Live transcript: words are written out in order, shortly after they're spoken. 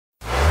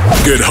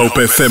Good Hope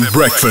FM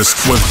Breakfast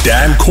with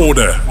Dan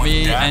Corder.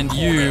 Me and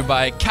You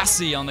by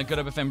Cassie on the Good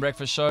Hope FM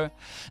Breakfast Show.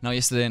 Now,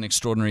 yesterday an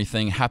extraordinary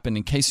thing happened.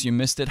 In case you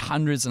missed it,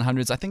 hundreds and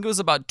hundreds, I think it was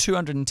about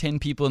 210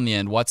 people in the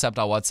end, WhatsApped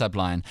our WhatsApp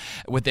line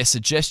with their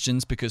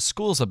suggestions because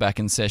schools are back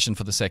in session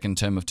for the second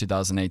term of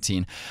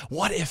 2018.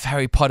 What if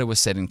Harry Potter was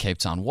set in Cape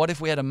Town? What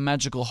if we had a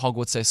magical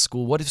Hogwarts-esque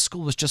school? What if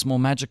school was just more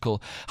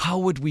magical? How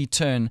would we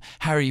turn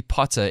Harry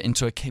Potter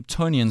into a Cape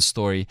Townian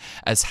story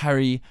as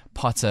Harry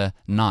Potter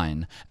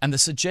 9? And the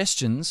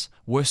suggestions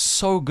were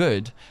so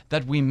good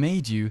that we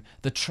made you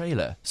the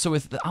trailer. So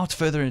without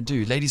further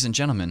ado, ladies and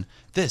gentlemen,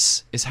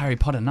 this is Harry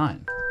Potter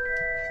 9.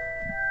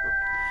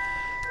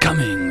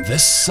 Coming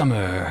this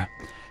summer,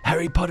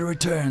 Harry Potter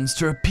returns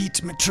to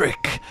repeat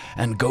matric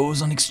and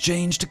goes on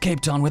exchange to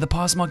Cape Town where the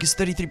pass mark is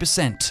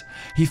 33%.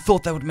 He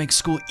thought that would make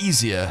school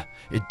easier.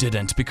 It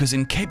didn't, because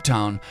in Cape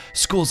Town,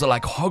 schools are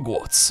like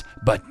Hogwarts,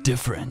 but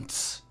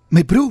different.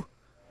 My bro,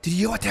 did you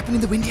hear what happened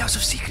in the Windy House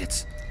of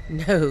Secrets?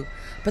 No,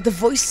 but the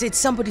voice said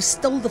somebody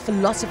stole the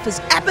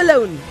philosopher's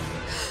abalone.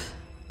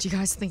 Do you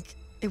guys think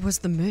it was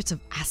the Murt of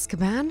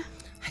Azkaban?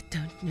 I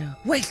don't know.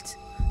 Wait,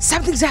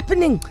 something's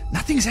happening.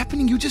 Nothing's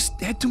happening. You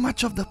just had too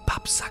much of the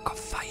pop sack of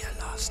fire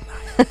last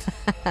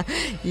night.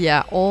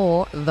 Yeah,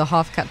 or the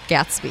half-cut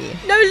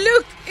Gatsby. No,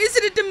 look, is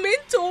it a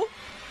Dementor?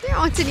 There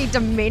aren't any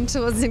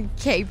Dementors in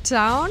Cape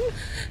Town.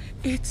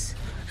 It's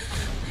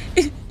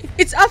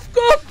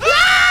Afghan.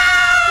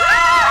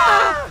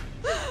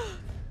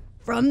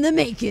 From the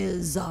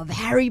makers of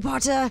Harry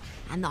Potter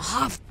and the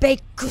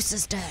Half-Baked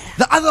Sister.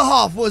 The other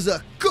half was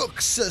a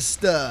cook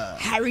sister.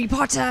 Harry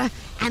Potter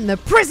and the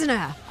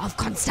Prisoner of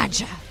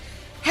Constantia.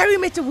 Harry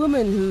met a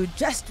woman who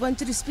just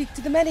wanted to speak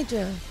to the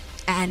manager.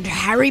 And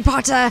Harry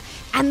Potter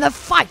and the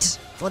Fight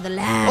for the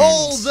Land.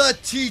 All the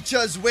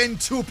teachers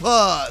went to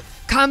Perth.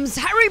 Comes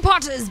Harry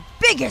Potter's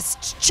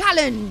biggest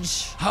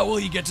challenge. How will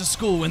he get to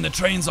school when the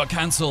trains are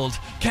cancelled?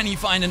 Can he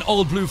find an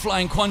old blue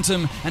flying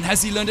quantum? And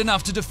has he learned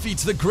enough to defeat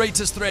the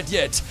greatest threat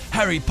yet?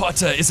 Harry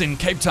Potter is in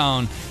Cape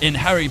Town in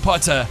Harry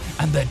Potter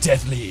and the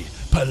Deathly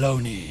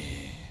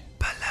Polony.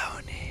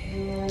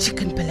 Bologna.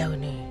 Chicken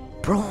bologna.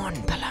 Prawn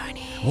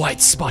bologna.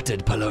 White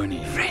spotted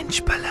polony.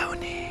 French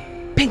bologna.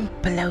 Pink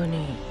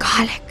bologna.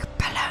 Garlic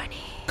bologna.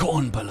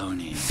 Corn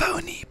polony.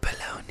 Phony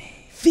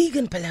bologna.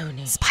 Vegan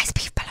bologna. Spice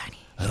beef bologna.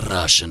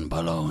 Russian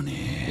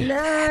polony. No,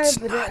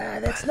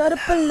 that's not a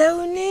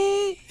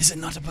bologna. Is it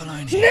not a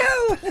polony?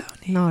 No.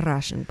 No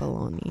Russian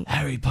bologna.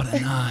 Harry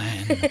Potter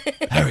 9.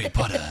 Harry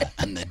Potter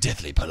and the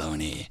Deathly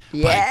Polony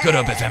by Good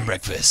Hope FM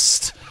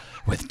Breakfast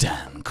with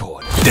Dan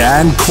Corder.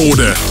 Dan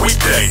Corder.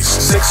 Weekdays,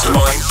 6 to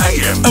 9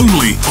 a.m.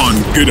 Only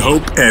on Good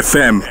Hope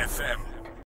FM.